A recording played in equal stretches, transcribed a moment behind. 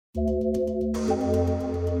Welcome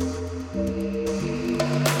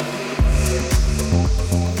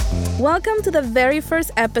to the very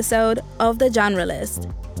first episode of the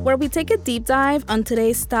Genrelist, where we take a deep dive on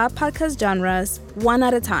today's top podcast genres, one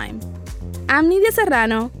at a time. I'm Nidia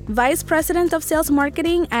Serrano, Vice President of Sales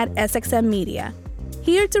Marketing at SXM Media,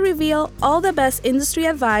 here to reveal all the best industry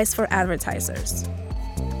advice for advertisers.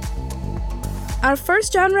 Our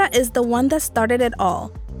first genre is the one that started it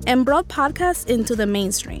all and brought podcasts into the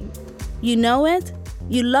mainstream. You know it,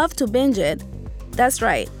 you love to binge it. That's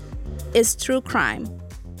right, it's true crime.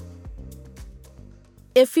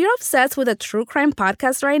 If you're obsessed with a true crime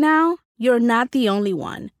podcast right now, you're not the only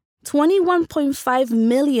one. 21.5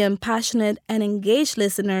 million passionate and engaged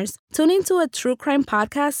listeners tune into a true crime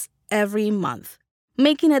podcast every month,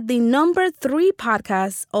 making it the number 3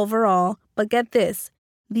 podcast overall, but get this,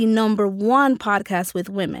 the number 1 podcast with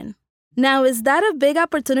women. Now, is that a big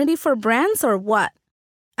opportunity for brands or what?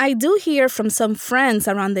 I do hear from some friends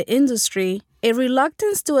around the industry a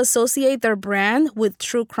reluctance to associate their brand with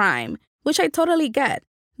true crime, which I totally get.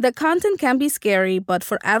 The content can be scary, but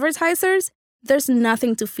for advertisers, there's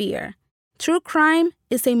nothing to fear. True crime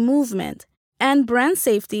is a movement, and brand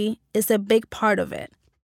safety is a big part of it.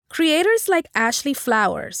 Creators like Ashley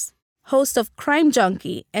Flowers, host of Crime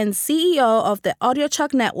Junkie and CEO of the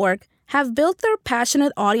AudioChuck Network, have built their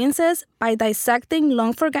passionate audiences by dissecting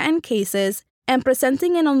long-forgotten cases and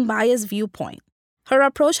presenting an unbiased viewpoint. Her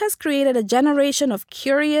approach has created a generation of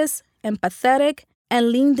curious, empathetic,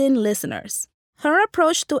 and leaned-in listeners. Her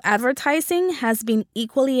approach to advertising has been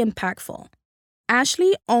equally impactful.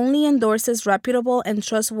 Ashley only endorses reputable and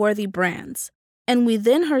trustworthy brands, and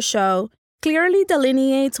within her show, clearly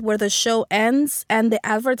delineates where the show ends and the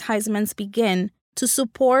advertisements begin to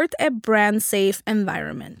support a brand-safe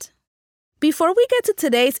environment. Before we get to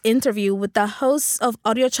today's interview with the hosts of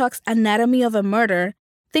AudioChuck's Anatomy of a Murder,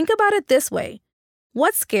 think about it this way.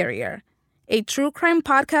 What's scarier? A true crime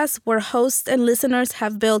podcast where hosts and listeners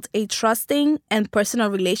have built a trusting and personal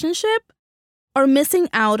relationship? Or missing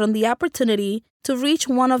out on the opportunity to reach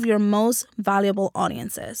one of your most valuable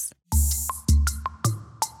audiences?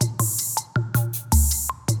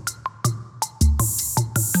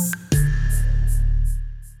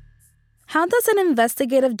 How does an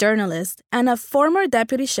investigative journalist and a former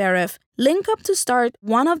deputy sheriff link up to start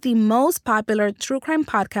one of the most popular true crime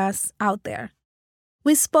podcasts out there?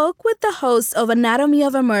 We spoke with the host of Anatomy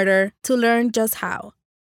of a Murder to learn just how.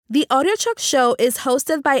 The AudioChuck show is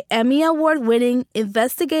hosted by Emmy Award-winning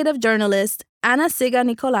investigative journalist Anna Siga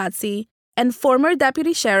Nicolazzi and former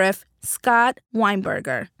deputy sheriff Scott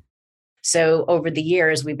Weinberger. So over the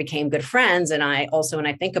years, we became good friends. And I also, when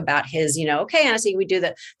I think about his, okay, Anna, we do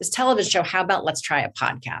this television show. How about let's try a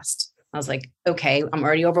podcast? I was like, okay, I'm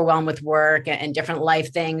already overwhelmed with work and different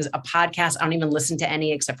life things. A podcast, I don't even listen to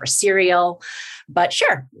any except for Serial. But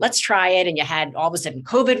sure, let's try it. And you had all of a sudden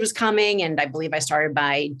COVID was coming. And I believe I started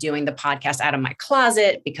by doing the podcast out of my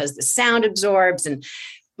closet because the sound absorbs. And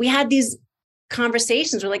we had these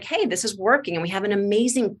conversations. We're like, hey, this is working. And we have an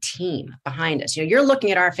amazing team behind us. You're looking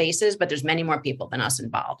at our faces, but there's many more people than us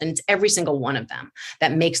involved. And it's every single one of them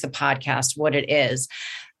that makes the podcast what it is.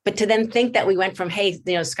 But to then think that we went from, hey,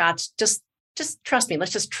 Scott, just trust me,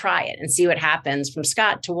 let's just try it and see what happens, from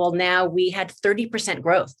Scott to, well, now we had 30%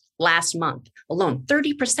 growth last month alone,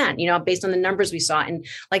 30%, based on the numbers we saw. And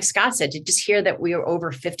like Scott said, to just hear that we are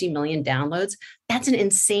over 50 million downloads, that's an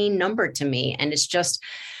insane number to me. And it's just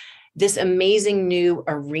this amazing new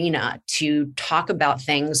arena to talk about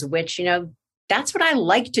things, which, that's what I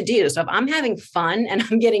like to do. So if I'm having fun and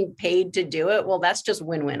I'm getting paid to do it, well, that's just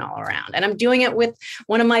win-win all around. And I'm doing it with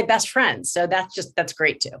one of my best friends. So that's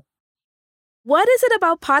great too. What is it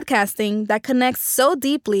about podcasting that connects so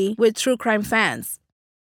deeply with true crime fans?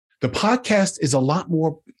 The podcast is a lot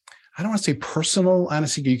more, I don't want to say personal.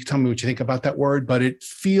 Honestly, you can tell me what you think about that word, but it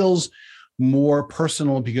feels more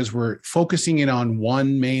personal because we're focusing in on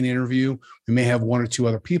one main interview. We may have one or two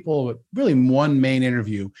other people, but really one main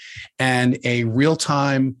interview and a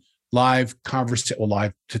real-time live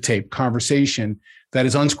to tape conversation that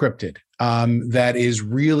is unscripted, that is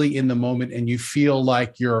really in the moment, and you feel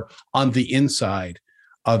like you're on the inside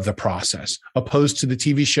of the process, opposed to the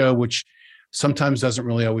TV show, which sometimes doesn't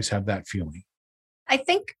really always have that feeling. I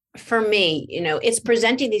think for me, it's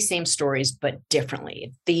presenting these same stories, but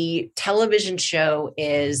differently. The television show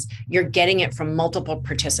is you're getting it from multiple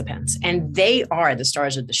participants, and they are the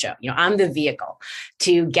stars of the show. I'm the vehicle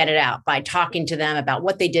to get it out by talking to them about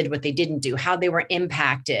what they did, what they didn't do, how they were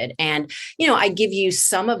impacted. And, I give you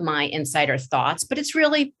some of my insider thoughts, but it's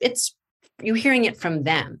you're hearing it from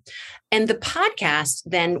them. And the podcast,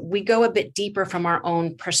 then we go a bit deeper from our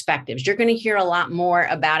own perspectives. You're going to hear a lot more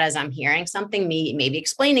about, as I'm hearing something, me maybe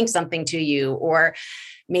explaining something to you, or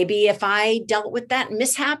maybe if I dealt with that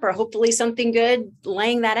mishap or hopefully something good,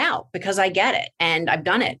 laying that out because I get it and I've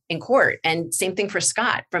done it in court. And same thing for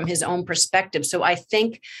Scott from his own perspective. So I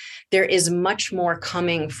think there is much more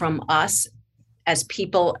coming from us as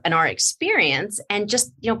people and our experience. And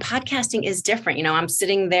just, podcasting is different. I'm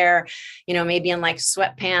sitting there, maybe in like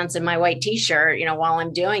sweatpants and my white t-shirt, while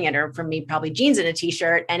I'm doing it, or for me, probably jeans and a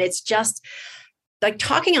t-shirt. And it's just like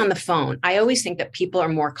talking on the phone. I always think that people are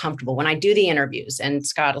more comfortable when I do the interviews, and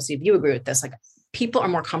Scott, I'll see if you agree with this. Like, people are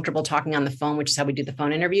more comfortable talking on the phone, which is how we do the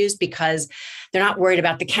phone interviews, because they're not worried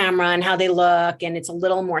about the camera and how they look. And it's a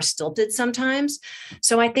little more stilted sometimes.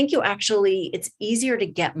 So I think it's easier to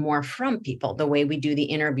get more from people the way we do the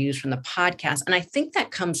interviews from the podcast. And I think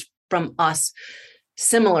that comes from us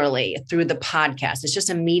similarly through the podcast. It's just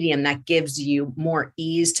a medium that gives you more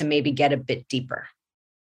ease to maybe get a bit deeper.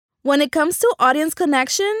 When it comes to audience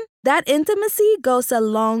connection, that intimacy goes a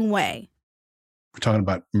long way. We're talking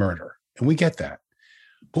about murder, and we get that.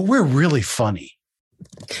 But we're really funny.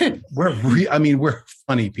 We're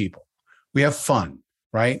funny people. We have fun,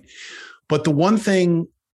 right? But the one thing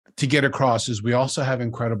to get across is we also have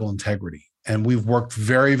incredible integrity. And we've worked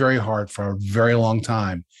very, very hard for a very long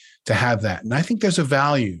time to have that. And I think there's a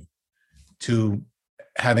value to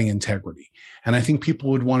having integrity. And I think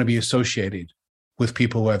people would want to be associated with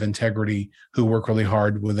people who have integrity, who work really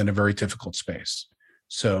hard within a very difficult space.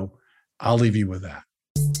 So I'll leave you with that.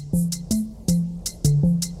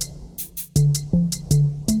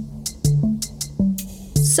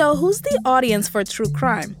 So who's the audience for true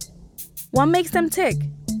crime? What makes them tick?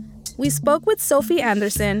 We spoke with Sophie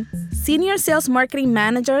Anderson, Senior Sales Marketing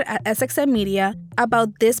Manager at SXM Media,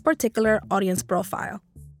 about this particular audience profile.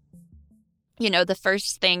 The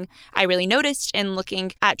first thing I really noticed in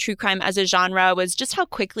looking at true crime as a genre was just how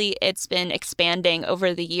quickly it's been expanding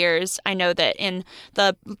over the years. I know that in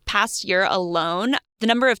the past year alone, the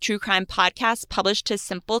number of true crime podcasts published to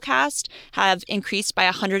Simplecast have increased by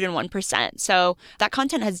 101%. So that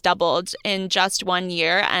content has doubled in just 1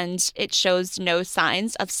 year, and it shows no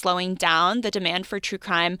signs of slowing down. The demand for true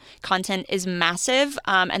crime content is massive,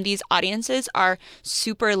 and these audiences are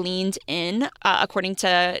super leaned in. According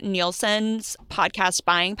to Nielsen's podcast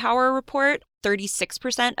buying power report,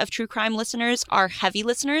 36% of true crime listeners are heavy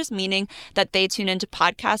listeners, meaning that they tune into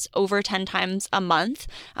podcasts over 10 times a month,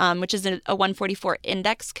 which is a 144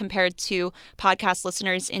 index compared to podcast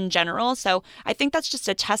listeners in general. So I think that's just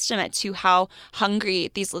a testament to how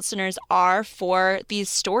hungry these listeners are for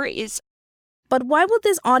these stories. But why would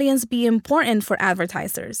this audience be important for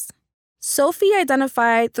advertisers? Sophie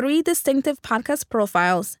identified 3 distinctive podcast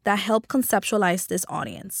profiles that help conceptualize this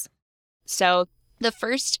audience. So the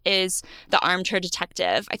first is the armchair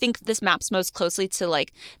detective. I think this maps most closely to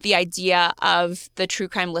the idea of the true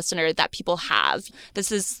crime listener that people have.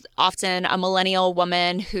 This is often a millennial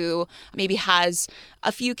woman who maybe has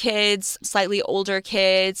a few kids, slightly older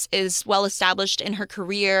kids, is well established in her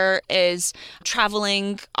career, is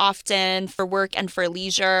traveling often for work and for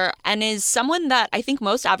leisure, and is someone that I think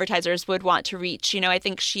most advertisers would want to reach. I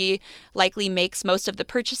think she likely makes most of the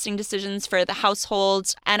purchasing decisions for the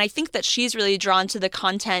household. And I think that she's really drawn to the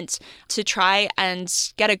content to try and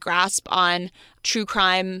get a grasp on true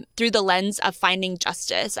crime through the lens of finding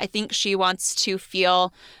justice. I think she wants to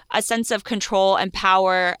feel a sense of control and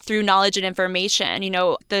power through knowledge and information.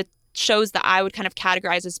 The shows that I would kind of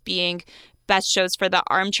categorize as being best shows for the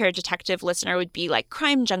armchair detective listener would be like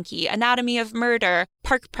Crime Junkie, Anatomy of Murder,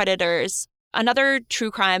 Park Predators. Another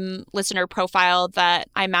true crime listener profile that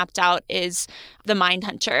I mapped out is the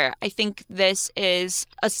Mindhunter. I think this is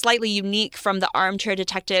a slightly unique from the armchair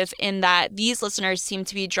detective in that these listeners seem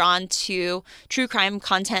to be drawn to true crime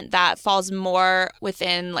content that falls more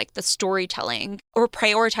within the storytelling or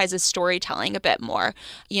prioritizes storytelling a bit more.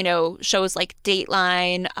 Shows like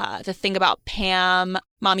Dateline, The Thing About Pam,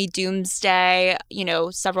 Mommy Doomsday,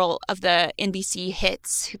 several of the NBC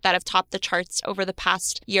hits that have topped the charts over the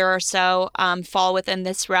past year or so fall within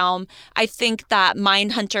this realm. I think that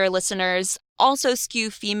Mindhunter listeners also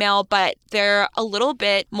skew female, but they're a little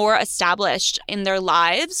bit more established in their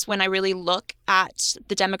lives. When I really look at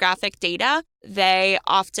the demographic data, they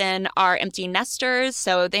often are empty nesters,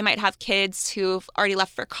 so they might have kids who've already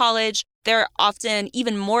left for college. They're often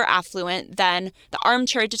even more affluent than the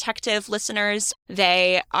armchair detective listeners.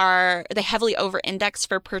 They heavily over-index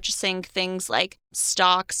for purchasing things like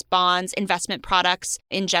stocks, bonds, investment products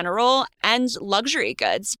in general, and luxury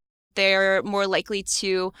goods. They're more likely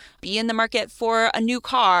to be in the market for a new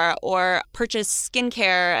car or purchase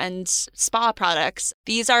skincare and spa products.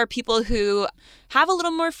 These are people who have a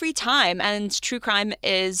little more free time, and true crime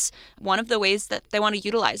is one of the ways that they want to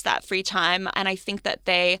utilize that free time. And I think that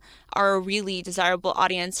they are a really desirable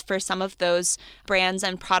audience for some of those brands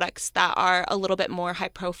and products that are a little bit more high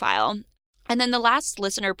profile. And then the last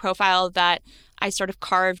listener profile that I sort of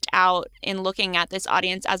carved out in looking at this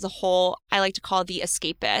audience as a whole, I like to call the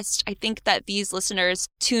escapist. I think that these listeners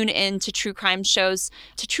tune in to true crime shows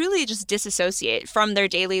to truly just disassociate from their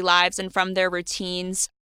daily lives and from their routines.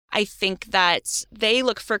 I think that they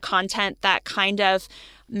look for content that kind of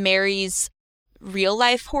marries real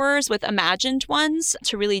life horrors with imagined ones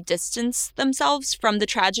to really distance themselves from the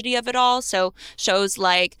tragedy of it all. So shows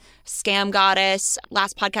like Scam Goddess,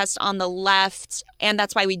 Last Podcast on the Left, and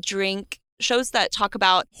That's Why We Drink, shows that talk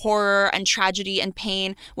about horror and tragedy and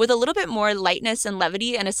pain with a little bit more lightness and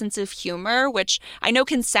levity and a sense of humor, which I know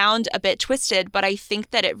can sound a bit twisted, but I think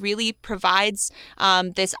that it really provides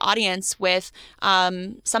this audience with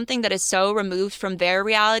something that is so removed from their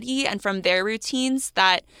reality and from their routines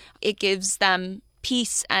that it gives them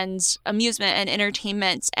peace and amusement and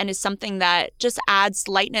entertainment, and is something that just adds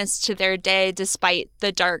lightness to their day despite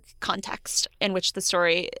the dark context in which the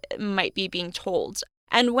story might be being told.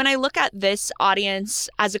 And when I look at this audience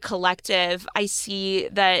as a collective, I see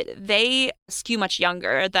that they skew much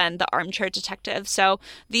younger than the armchair detective. So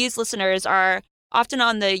these listeners are often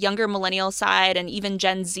on the younger millennial side and even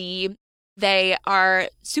Gen Z. They are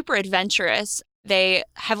super adventurous. They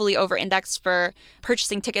heavily over-index for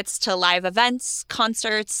purchasing tickets to live events,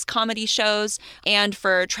 concerts, comedy shows, and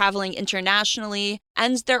for traveling internationally.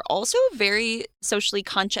 And they're also very socially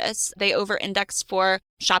conscious. They over-index for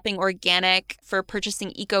shopping organic, for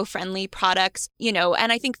purchasing eco-friendly products,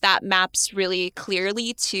 and I think that maps really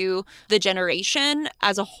clearly to the generation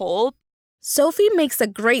as a whole. Sophie makes a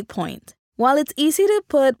great point. While it's easy to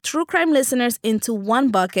put true crime listeners into one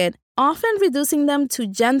bucket, often reducing them to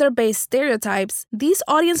gender-based stereotypes, these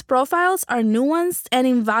audience profiles are nuanced and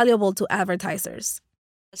invaluable to advertisers.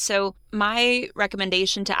 So my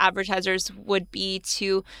recommendation to advertisers would be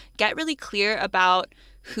to get really clear about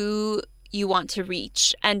who you want to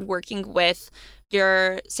reach and working with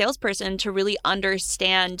your salesperson to really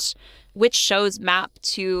understand which shows map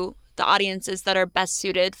to the audiences that are best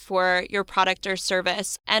suited for your product or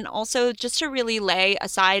service, and also just to really lay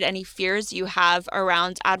aside any fears you have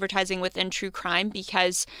around advertising within true crime,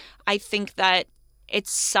 because I think that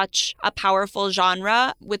it's such a powerful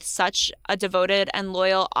genre with such a devoted and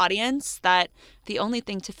loyal audience that the only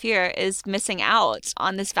thing to fear is missing out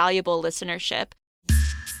on this valuable listenership.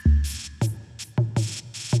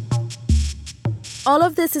 All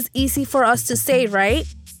of this is easy for us to say, right?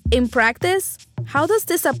 In practice, how does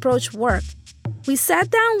this approach work? We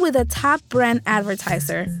sat down with a top brand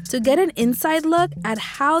advertiser to get an inside look at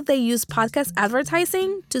how they use podcast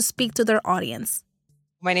advertising to speak to their audience.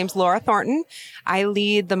 My name's Laura Thornton. I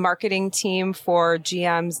lead the marketing team for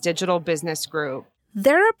GM's Digital Business Group.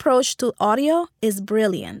 Their approach to audio is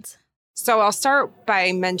brilliant. So I'll start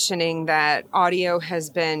by mentioning that audio has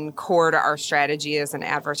been core to our strategy as an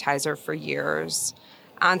advertiser for years.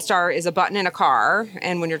 OnStar is a button in a car,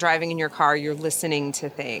 and when you're driving in your car, you're listening to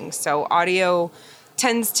things. So audio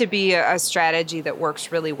tends to be a strategy that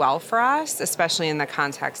works really well for us, especially in the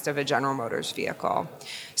context of a General Motors vehicle.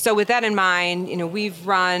 So with that in mind, we've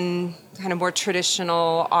run kind of more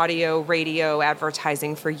traditional audio, radio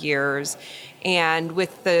advertising for years. And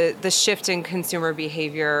with the shift in consumer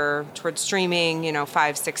behavior towards streaming,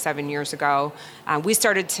 5, 6, 7 years ago, we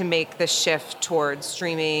started to make the shift towards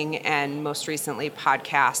streaming and most recently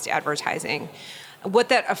podcast advertising. What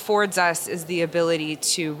that affords us is the ability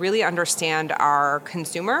to really understand our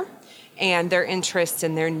consumer and their interests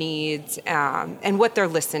and their needs and what they're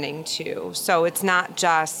listening to. So it's not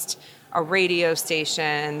just a radio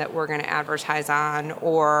station that we're going to advertise on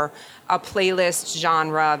or a playlist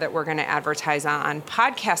genre that we're going to advertise on.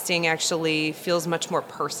 Podcasting actually feels much more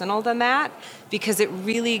personal than that because it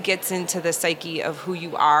really gets into the psyche of who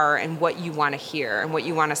you are and what you want to hear and what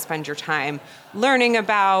you want to spend your time learning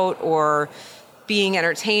about or being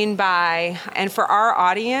entertained by. And for our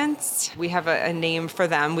audience, we have a name for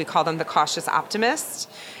them. We call them the cautious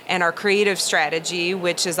optimist. And our creative strategy,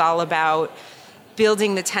 which is all about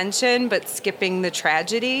building the tension but skipping the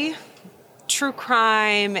tragedy, true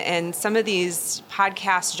crime, and some of these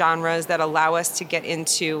podcast genres that allow us to get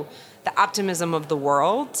into the optimism of the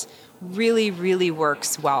world really, really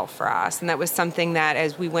works well for us. And that was something that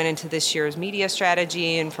as we went into this year's media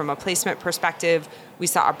strategy and from a placement perspective, we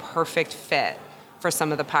saw a perfect fit for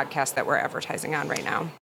some of the podcasts that we're advertising on right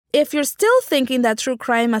now. If you're still thinking that true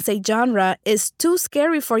crime as a genre is too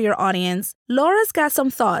scary for your audience, Laura's got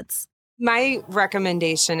some thoughts. My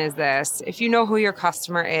recommendation is this. If you know who your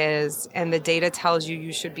customer is and the data tells you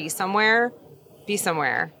you should be somewhere,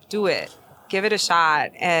 do it. Give it a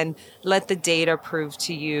shot and let the data prove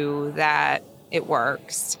to you that it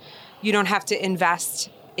works. You don't have to invest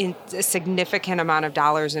in a significant amount of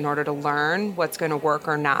dollars in order to learn what's going to work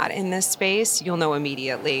or not in this space. You'll know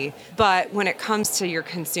immediately. But when it comes to your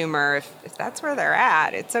consumer, if that's where they're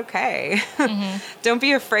at, it's okay. Mm-hmm. Don't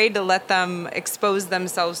be afraid to let them expose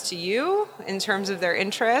themselves to you in terms of their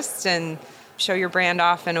interests and show your brand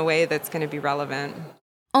off in a way that's going to be relevant.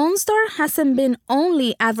 OnStar hasn't been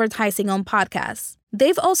only advertising on podcasts.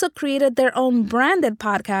 They've also created their own branded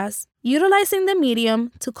podcasts, utilizing the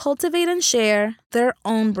medium to cultivate and share their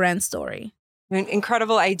own brand story. An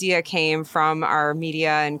incredible idea came from our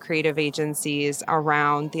media and creative agencies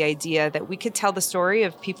around the idea that we could tell the story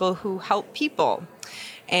of people who help people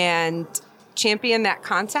and champion that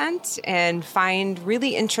content and find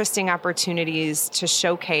really interesting opportunities to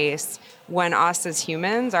showcase when us as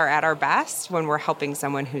humans are at our best, when we're helping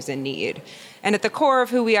someone who's in need. And at the core of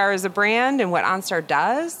who we are as a brand and what OnStar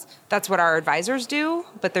does, that's what our advisors do,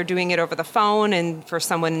 but they're doing it over the phone and for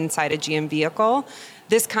someone inside a GM vehicle.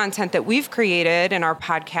 This content that we've created in our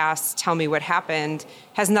podcast, Tell Me What Happened,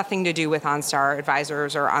 has nothing to do with OnStar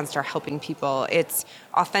advisors or OnStar helping people. It's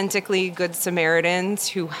authentically good Samaritans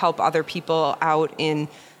who help other people out in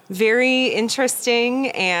very interesting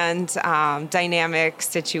and dynamic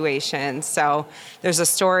situations. So there's a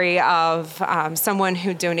story of someone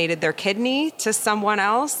who donated their kidney to someone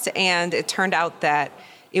else, and it turned out that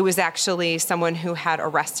it was actually someone who had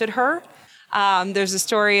arrested her. There's a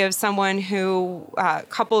story of someone a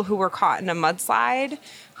couple who were caught in a mudslide,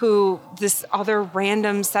 who this other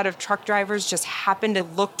random set of truck drivers just happened to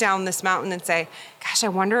look down this mountain and say, gosh, I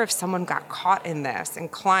wonder if someone got caught in this, and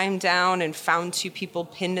climbed down and found two people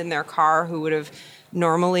pinned in their car who would have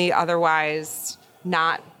normally otherwise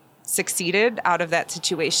not succeeded out of that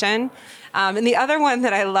situation. And the other one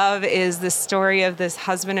that I love is the story of this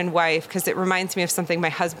husband and wife, because it reminds me of something my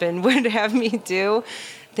husband would have me do.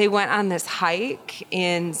 They went on this hike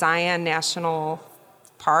in Zion National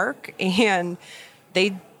Park, and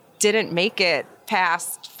they didn't make it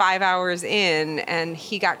past 5 hours in, and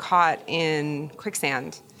he got caught in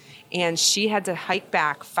quicksand. And she had to hike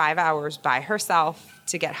back 5 hours by herself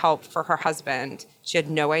to get help for her husband. She had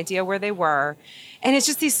no idea where they were. And it's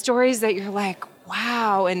just these stories that you're like,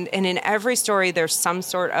 wow. And in every story, there's some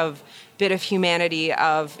sort of bit of humanity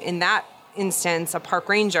of, in that instance, a park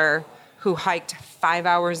ranger who hiked 5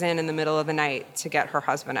 hours in the middle of the night to get her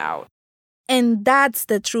husband out. And that's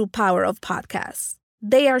the true power of podcasts.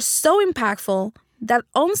 They are so impactful that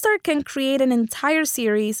OnStar can create an entire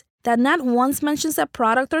series that not once mentions a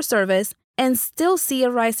product or service and still see a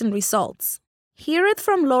rise in results. Hear it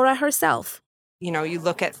from Laura herself. You know, you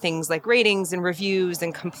look at things like ratings and reviews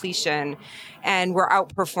and completion, and we're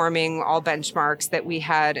outperforming all benchmarks that we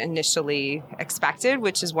had initially expected,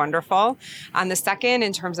 which is wonderful. On the second,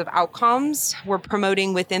 in terms of outcomes, we're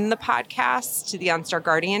promoting within the podcast to the OnStar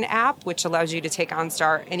Guardian app, which allows you to take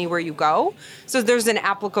OnStar anywhere you go. So there's an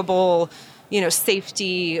applicable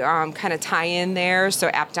safety kind of tie-in there. So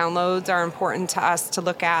app downloads are important to us to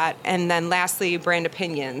look at. And then lastly, brand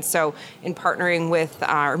opinions. So in partnering with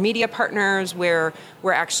our media partners where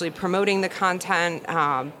we're actually promoting the content,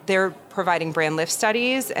 they're providing brand lift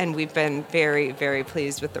studies, and we've been very, very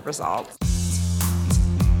pleased with the results.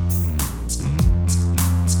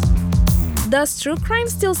 Does true crime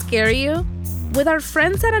still scare you? With our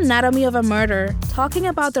friends at Anatomy of a Murder talking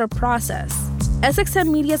about their process,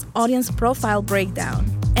 SXM Media's audience profile breakdown,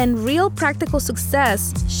 and real practical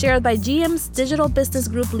success shared by GM's digital business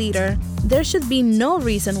group leader, there should be no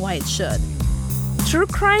reason why it should. True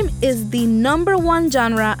crime is the #1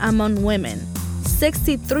 genre among women.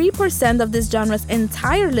 63% of this genre's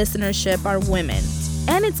entire listenership are women,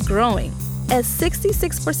 and it's growing, a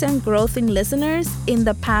 66% growth in listeners in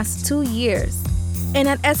the past 2 years. And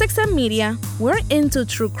at SXM Media, we're into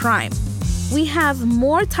true crime. We have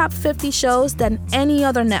more top 50 shows than any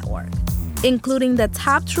other network, including the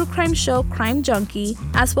top true crime show Crime Junkie,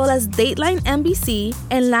 as well as Dateline NBC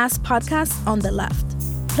and Last Podcast on the Left.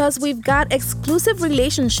 Plus, we've got exclusive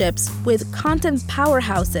relationships with content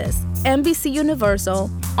powerhouses, NBC Universal,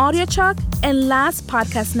 AudioChalk, and Last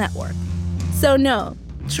Podcast Network. So no,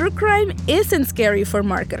 true crime isn't scary for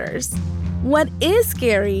marketers. What is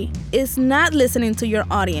scary is not listening to your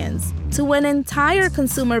audience, to an entire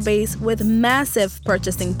consumer base with massive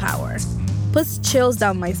purchasing power. Puts chills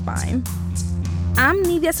down my spine. I'm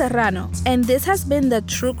Nidia Serrano, and this has been the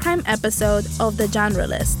True Crime episode of the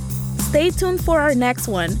Genrelist. Stay tuned for our next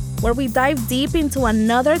one, where we dive deep into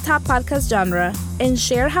another top podcast genre and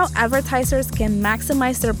share how advertisers can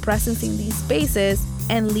maximize their presence in these spaces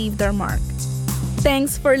and leave their mark.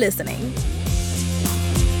 Thanks for listening.